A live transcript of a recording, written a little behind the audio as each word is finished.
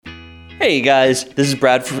Hey guys, this is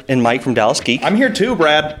Brad and Mike from Dallas Geek. I'm here too,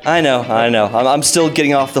 Brad. I know. I'm still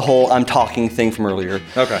getting off the whole I'm talking thing from earlier.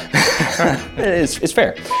 Okay. It's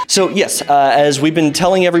fair. So yes, as we've been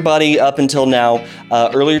telling everybody up until now,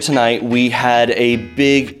 earlier tonight we had a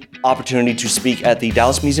big opportunity to speak at the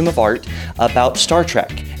Dallas Museum of Art about Star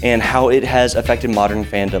Trek and how it has affected modern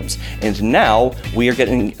fandoms. And now we are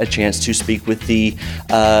getting a chance to speak with the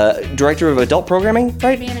Director of Adult Programming,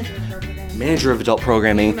 right? Manager of Adult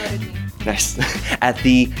Programming. Nice. At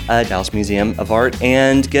the Dallas Museum of Art,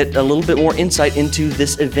 and get a little bit more insight into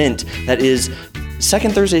this event that is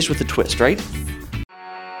Second Thursdays with a Twist, right?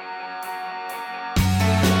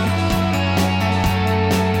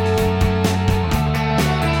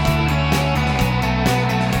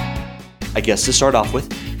 I guess to start off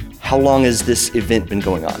with, how long has this event been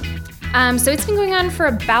going on? So it's been going on for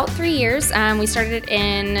about 3 years. We started it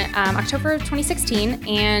in October of 2016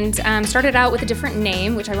 and started out with a different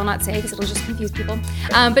name, which I will not say because it'll just confuse people.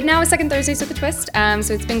 But now it's Second Thursdays with a Twist.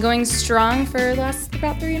 So it's been going strong for the last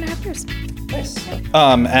about 3.5 years. Nice.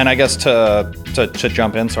 And I guess to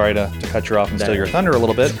jump in, sorry to cut you off and steal your thunder a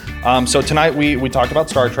little bit. So tonight we talked about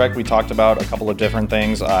Star Trek. We talked about a couple of different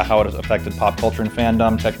things, how it has affected pop culture and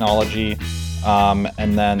fandom, technology,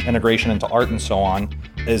 and then integration into art and so on.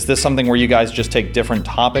 Is this something where you guys just take different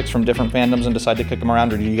topics from different fandoms and decide to kick them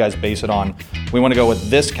around, or do you guys base it on, we want to go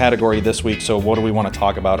with this category this week, so what do we want to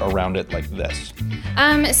talk about around it like this?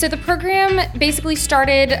 So the program basically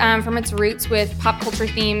started from its roots with pop culture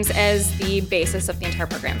themes as the basis of the entire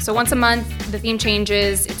program. So once a month, the theme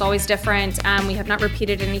changes. It's always different. We have not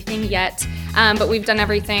repeated anything yet, but we've done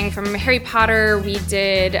everything from Harry Potter. We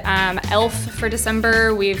did Elf for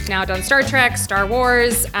December. We've now done Star Trek, Star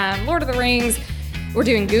Wars, Lord of the Rings. We're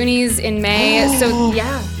doing Goonies in May. So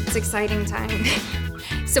yeah, it's exciting time.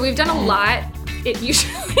 So we've done a lot. It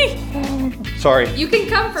usually... Sorry. You can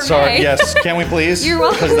come for Sorry, May. yes, can we please? You're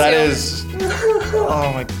welcome Because that to. is... Oh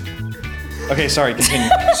my... Okay, sorry, continue.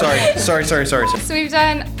 Sorry. So we've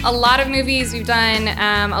done a lot of movies, we've done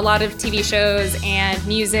a lot of TV shows and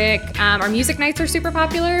music. Our music nights are super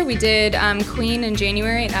popular. We did Queen in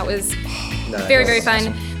January, and that was very fun.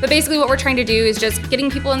 Awesome. But basically what we're trying to do is just getting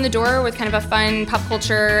people in the door with kind of a fun pop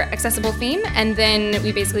culture accessible theme, and then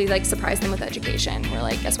we basically like surprise them with education. We're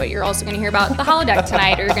like, guess what, you're also going to hear about the holodeck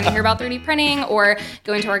tonight, or you're going to hear about 3D printing, or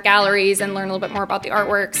go into our galleries and learn a little bit more about the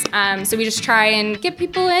artworks. So we just try and get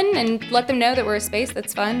people in and let them know that we're a space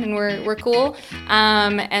that's fun and we're cool,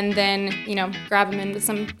 and then, you know, grab them in with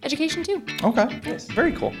some education too. Okay, yes.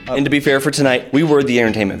 Very cool. And to be fair, for tonight, we were the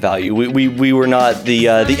entertainment value. We were not the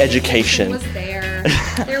education. It was there.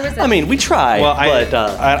 There was I mean, we try, Well,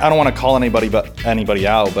 but... I don't want to call anybody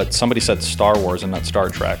out, but somebody said Star Wars and not Star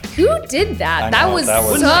Trek. Who did that? I That know, was that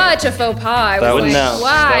was- such a faux pas. I was like, no.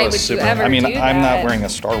 why That was would super. you ever I mean, do that? I'm not wearing a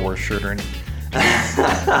Star Wars shirt or anything.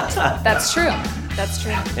 That's true. That's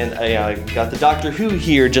true. And I got the Doctor Who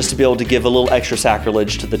here just to be able to give a little extra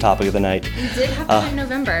sacrilege to the topic of the night. We did have that in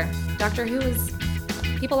November. Doctor Who was...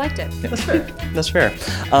 People liked it. That's fair.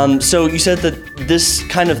 So you said that this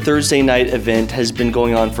kind of Thursday night event has been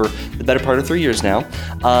going on for the better part of 3 years now,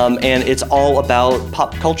 and it's all about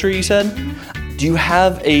pop culture, you said? Mm-hmm. Do you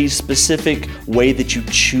have a specific way that you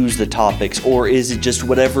choose the topics, or is it just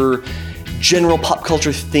whatever general pop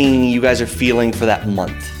culture thing you guys are feeling for that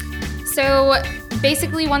month? So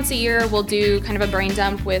basically once a year we'll do kind of a brain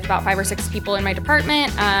dump with about 5 or 6 people in my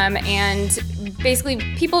department, and basically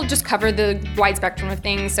people just cover the wide spectrum of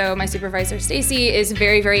things. So my supervisor Stacy is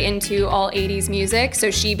very into all 80s music, so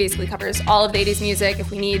she basically covers all of the 80s music. If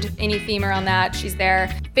we need any theme around that, she's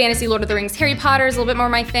there. Fantasy, Lord of the Rings, Harry Potter is a little bit more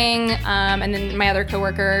my thing, and then my other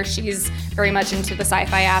coworker, she's very much into the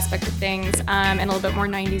sci-fi aspect of things, and a little bit more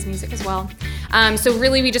 90s music as well. So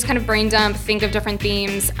really we just kind of brain dump, think of different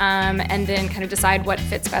themes, and then kind of decide what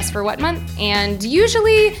fits best for what month. And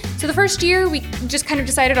usually, so the first year we just kind of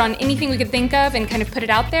decided on anything we could think of and kind of put it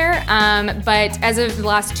out there. But as of the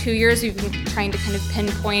last 2 years, we've been trying to kind of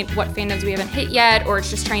pinpoint what fandoms we haven't hit yet, or it's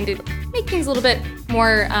just trying to make things a little bit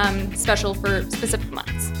more special for specific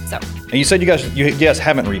months. So. And you said you guys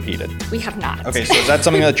haven't repeated. We have not. Okay, so is that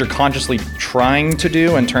something that you're consciously trying to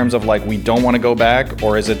do in terms of like we don't want to go back,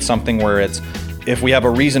 or is it something where it's if we have a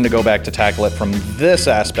reason to go back to tackle it from this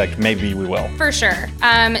aspect, maybe we will? For sure.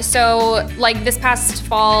 So like this past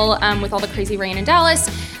fall with all the crazy rain in Dallas,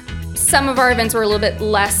 some of our events were a little bit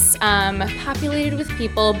less populated with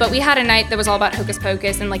people, but we had a night that was all about Hocus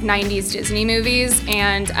Pocus and like 90s Disney movies,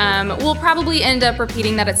 and we'll probably end up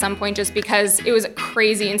repeating that at some point just because it was a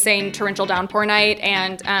crazy, insane torrential downpour night,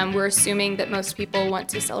 and we're assuming that most people want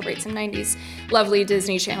to celebrate some 90s lovely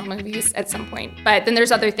Disney Channel movies at some point. But then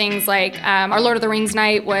there's other things like our Lord of the Rings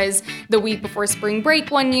night was the week before spring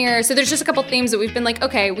break one year. So there's just a couple themes that we've been like,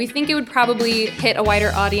 okay, we think it would probably hit a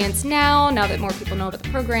wider audience now that more people know about the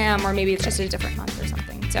program, or maybe it's just a different month or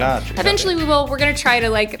something. So eventually we will. We're going to try to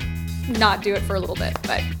like not do it for a little bit,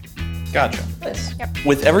 but. Gotcha. Yep.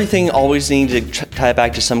 With everything always needing to tie it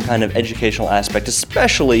back to some kind of educational aspect,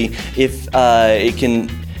 especially if it can,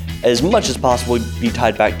 as much as possible, be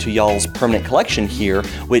tied back to y'all's permanent collection here,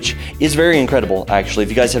 which is very incredible, actually. If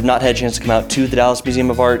you guys have not had a chance to come out to the Dallas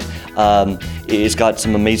Museum of Art, it's got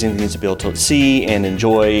some amazing things to be able to see and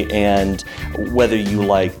enjoy, and whether you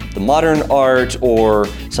like the modern art or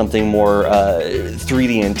something more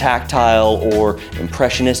 3D and tactile or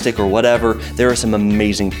impressionistic or whatever, there are some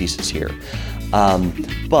amazing pieces here.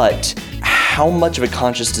 But how much of a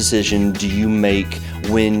conscious decision do you make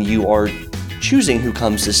when you are choosing who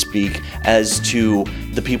comes to speak as to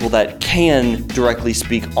the people that can directly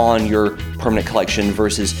speak on your permanent collection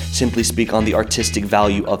versus simply speak on the artistic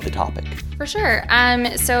value of the topic? For sure.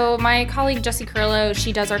 So my colleague Jessie Carrillo,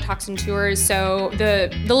 she does our talks and tours, so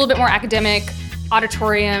the little bit more academic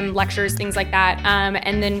auditorium lectures, things like that.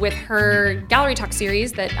 And then with her gallery talk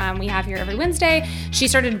series that we have here every Wednesday, she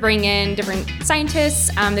started to bring in different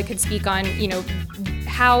scientists that could speak on,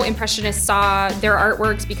 how Impressionists saw their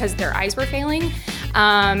artworks because their eyes were failing,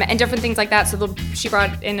 and different things like that. So she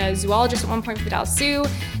brought in a zoologist at one point for the Dallas Zoo.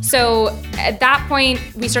 So at that point,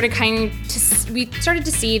 we started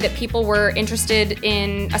to see that people were interested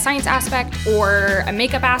in a science aspect or a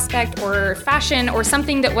makeup aspect or fashion or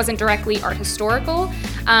something that wasn't directly art historical,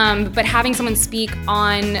 but having someone speak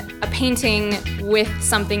on a painting with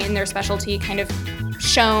something in their specialty kind of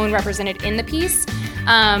shown, represented in the piece.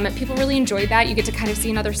 People really enjoyed that. You get to kind of see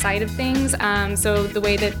another side of things. So the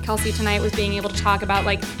way that Kelsey tonight was being able to talk about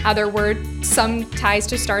like how there were some ties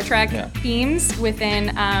to Star Trek themes within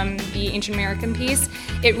the Ancient American piece,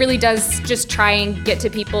 it really does just try and get to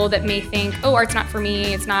people that may think, oh, art's not for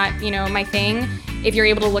me, it's not, my thing. If you're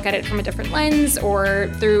able to look at it from a different lens or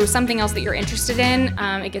through something else that you're interested in,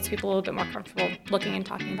 it gets people a little bit more comfortable looking and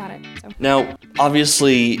talking about it. So. Now,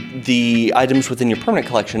 obviously, the items within your permanent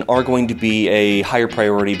collection are going to be a higher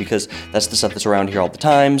priority because that's the stuff that's around here all the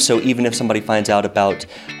time. So even if somebody finds out about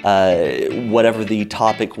whatever the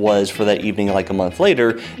topic was for that evening like a month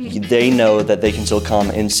later, they know that they can still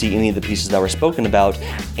come and see any of the pieces that were spoken about,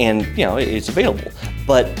 and it's available.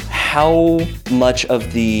 But how much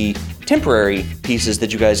of the temporary pieces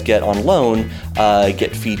that you guys get on loan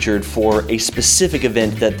get featured for a specific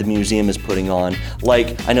event that the museum is putting on?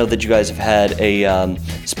 Like, I know that you guys have had a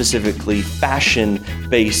specifically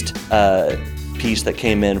fashion-based piece that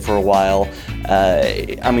came in for a while.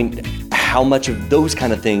 How much of those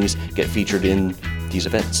kind of things get featured in these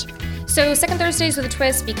events? So Second Thursdays with a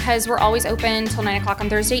twist, because we're always open till 9 o'clock on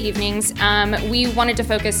Thursday evenings. We wanted to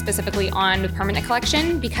focus specifically on the permanent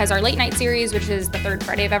collection because our late night series, which is the third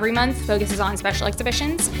Friday of every month, focuses on special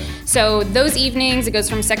exhibitions. So those evenings, it goes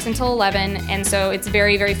from 6 until 11, and so it's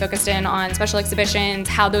very, very focused in on special exhibitions,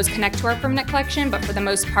 how those connect to our permanent collection, but for the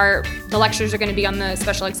most part, the lectures are going to be on the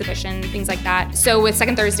special exhibition, things like that. So with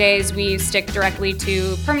Second Thursdays, we stick directly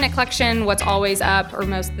to permanent collection, what's always up, or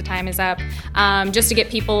most of the time is up, just to get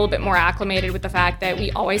people a bit more acclimated with the fact that we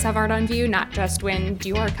always have art on view, not just when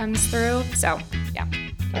due art comes through. So, yeah.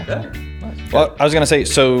 Okay. Well, I was going to say,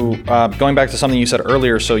 so going back to something you said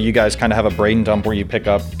earlier, so you guys kind of have a brain dump where you pick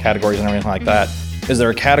up categories and everything like that. Is there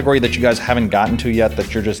a category that you guys haven't gotten to yet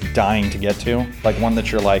that you're just dying to get to? Like one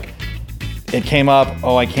that you're like, it came up,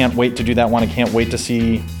 oh, I can't wait to do that one, I can't wait to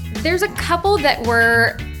see. There's a couple that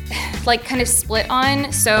we're like kind of split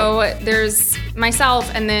on. So there's myself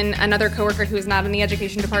and then another coworker who is not in the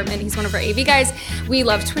education department. He's one of our AV guys. We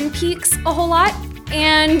love Twin Peaks a whole lot,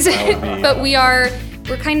 and but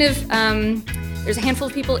we're kind of there's a handful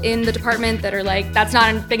of people in the department that are like, that's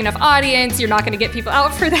not a big enough audience, you're not going to get people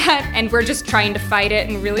out for that, and we're just trying to fight it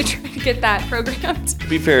and really try to get that programmed. To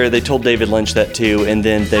be fair, they told David Lynch that too, and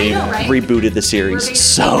then they rebooted the series.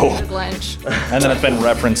 So Lynch. And then it's been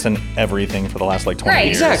referenced in everything for the last like 20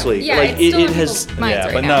 years. Exactly. Yeah, like it has.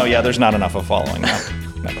 Yeah, but there's not enough of following.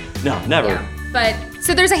 No, never. Yeah. But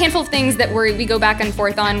so there's a handful of things that we go back and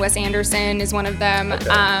forth on. Wes Anderson is one of them.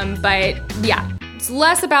 Okay. But yeah. It's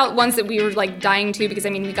less about ones that we were like dying to, because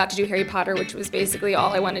we got to do Harry Potter, which was basically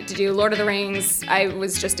all I wanted to do. Lord of the Rings, I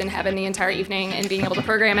was just in heaven the entire evening and being able to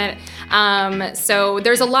program it. So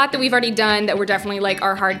there's a lot that we've already done that we're definitely like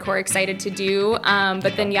are hardcore excited to do.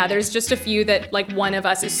 But then there's just a few that like one of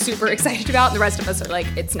us is super excited about and the rest of us are like,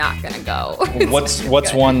 it's not gonna go.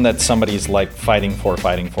 What's one that somebody's like fighting for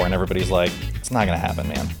and everybody's like, it's not gonna happen,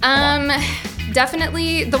 man?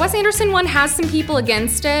 Definitely. The Wes Anderson one has some people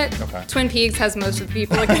against it. Okay. Twin Peaks has most of the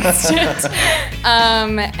people against it.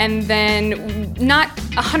 And then not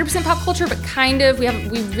 100% pop culture, but kind of. We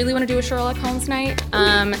really want to do a Sherlock Holmes night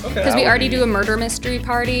because we already do a murder mystery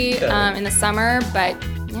party in the summer. But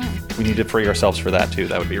yeah. We need to free ourselves for that too.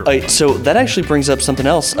 That would be really fun. So that actually brings up something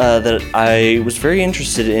else that I was very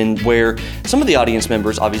interested in, where some of the audience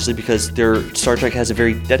members, obviously because Star Trek has a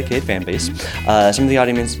very dedicated fan base, some of the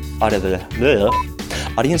audience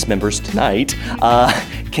members tonight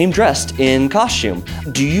came dressed in costume.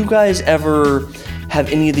 Do you guys ever have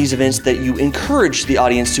any of these events that you encourage the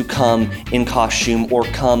audience to come in costume or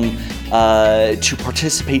come to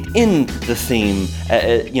participate in the theme,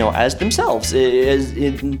 as themselves, as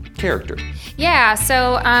in character? Yeah,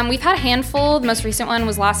 so we've had a handful. The most recent one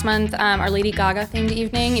was last month, our Lady Gaga themed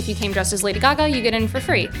evening. If you came dressed as Lady Gaga, you get in for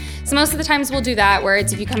free. So most of the times we'll do that, where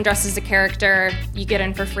it's if you come dressed as a character, you get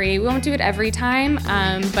in for free. We won't do it every time,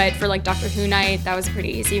 but for like Doctor Who night, that was a pretty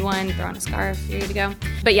easy one. Throw on a scarf, you're good to go.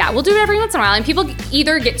 But yeah, we'll do it every once in a while, and people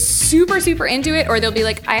either get super, super into it, or they'll be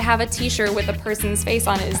like, I have a t-shirt with a person's face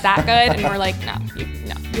on it, is that good? And we're like, no,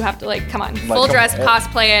 you have to like, come on, full dress,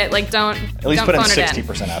 cosplay it, like don't at least don't put in phone it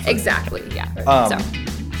 60% effort. Exactly, yeah.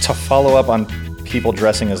 To follow up on people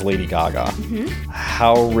dressing as Lady Gaga,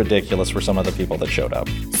 how ridiculous were some of the people that showed up?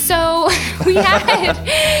 So we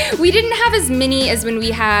didn't have as many as when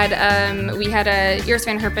we had a Iris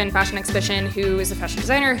Van Herpen fashion exhibition, who is a fashion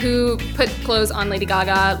designer who put clothes on Lady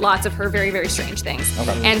Gaga, lots of her very, very strange things.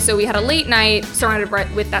 Okay. And so we had a late night surrounded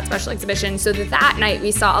with that special exhibition, so that night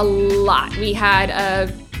we saw a lot. We had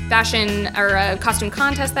a fashion or a costume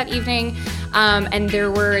contest that evening, and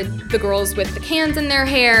there were the girls with the cans in their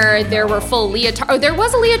hair. There were full leotard. Oh, there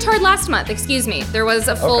was a leotard last month. Excuse me. There was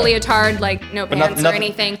a full leotard, like no pants or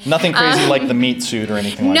anything. Nothing crazy like the meat suit or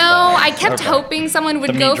anything like that. No, I kept hoping someone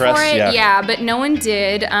would go for it. Yeah, but no one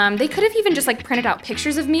did. They could have even just like printed out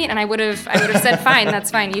pictures of meat, and I would have said, fine,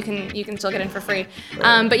 that's fine. You can still get in for free.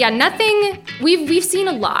 But yeah, nothing. We've seen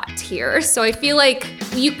a lot here, so I feel like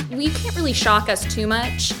we can't really shock us too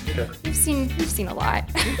much. Okay. We've seen a lot.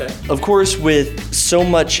 Okay. Of course, with so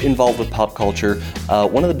much involved with pop culture,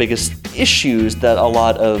 one of the biggest issues that a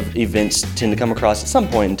lot of events tend to come across at some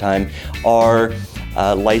point in time are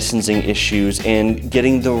licensing issues and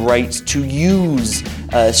getting the rights to use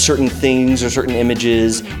certain things or certain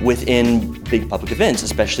images within big public events,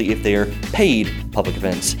 especially if they are paid public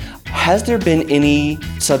events. Has there been any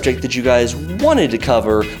subject that you guys wanted to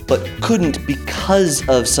cover but couldn't because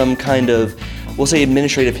of some kind of, we'll say,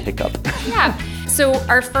 administrative hiccup? Yeah. So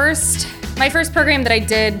my first program that I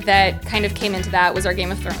did that kind of came into that was our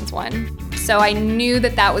Game of Thrones one. So I knew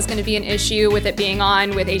that was going to be an issue with it being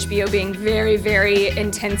on, with HBO being very, very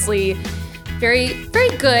intensely, very, very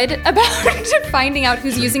good about finding out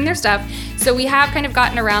who's using their stuff. So we have kind of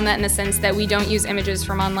gotten around that in the sense that we don't use images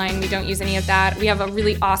from online. We don't use any of that. We have a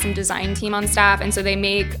really awesome design team on staff, and so they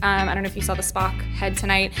make, I don't know if you saw the Spock head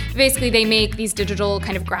tonight, basically they make these digital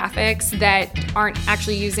kind of graphics that aren't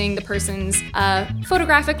actually using the person's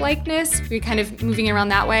photographic likeness. We're kind of moving around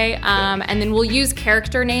that way. And then we'll use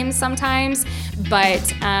character names sometimes, but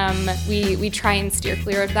we try and steer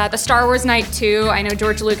clear of that. The Star Wars night too, I know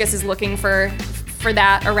George Lucas is looking for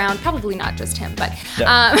that around, probably not just him, but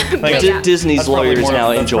Disney's lawyers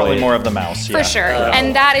now enjoy probably more of the mouse. For sure.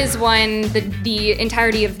 And that is one, the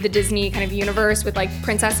entirety of the Disney kind of universe with like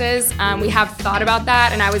princesses. We have thought about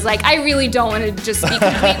that, and I was like, I really don't want to just be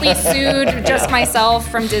completely sued just myself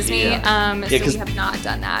from Disney. So we have not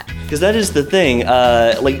done that. Because that is the thing,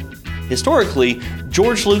 historically,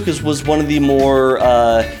 George Lucas was one of the more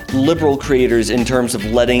liberal creators in terms of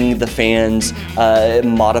letting the fans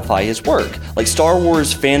modify his work. Like Star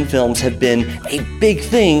Wars fan films have been a big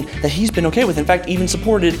thing that he's been okay with. In fact, even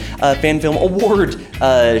supported fan film award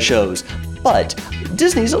shows. But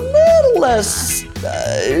Disney's a little less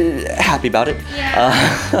happy about it.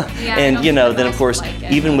 And then of course,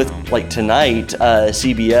 even with like tonight,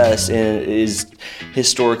 CBS is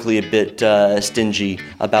historically a bit stingy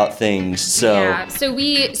about things. So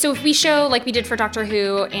if we show like we did for Doctor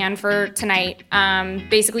Who and for tonight,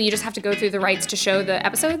 basically you just have to go through the rights to show the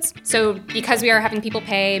episodes. So because we are having people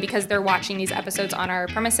pay, because they're watching these episodes on our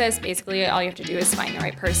premises, basically all you have to do is find the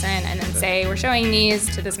right person and then say we're showing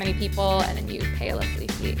these to this many people, and then you pay a monthly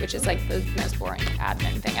fee, which is like the most boring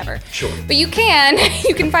admin thing ever. Sure. But you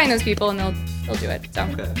can find those people and they'll do it. So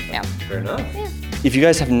yeah. Fair enough. Yeah. If you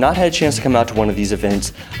guys have not had a chance to come out to one of these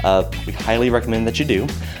events, we highly recommend that you do.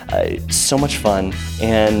 It's so much fun,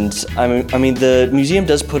 and I mean the museum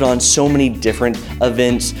does put on so many different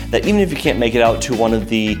events that even if you can't make it out to one of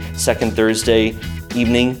the second Thursday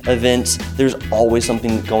evening events. There's always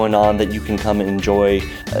something going on that you can come and enjoy,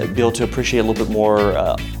 be able to appreciate a little bit more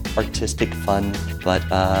artistic fun. But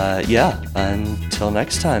yeah, until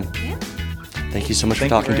next time. Yeah. Thank you so much for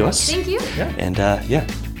talking to us. Thank you. Yeah. And yeah.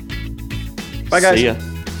 Bye, guys. See ya.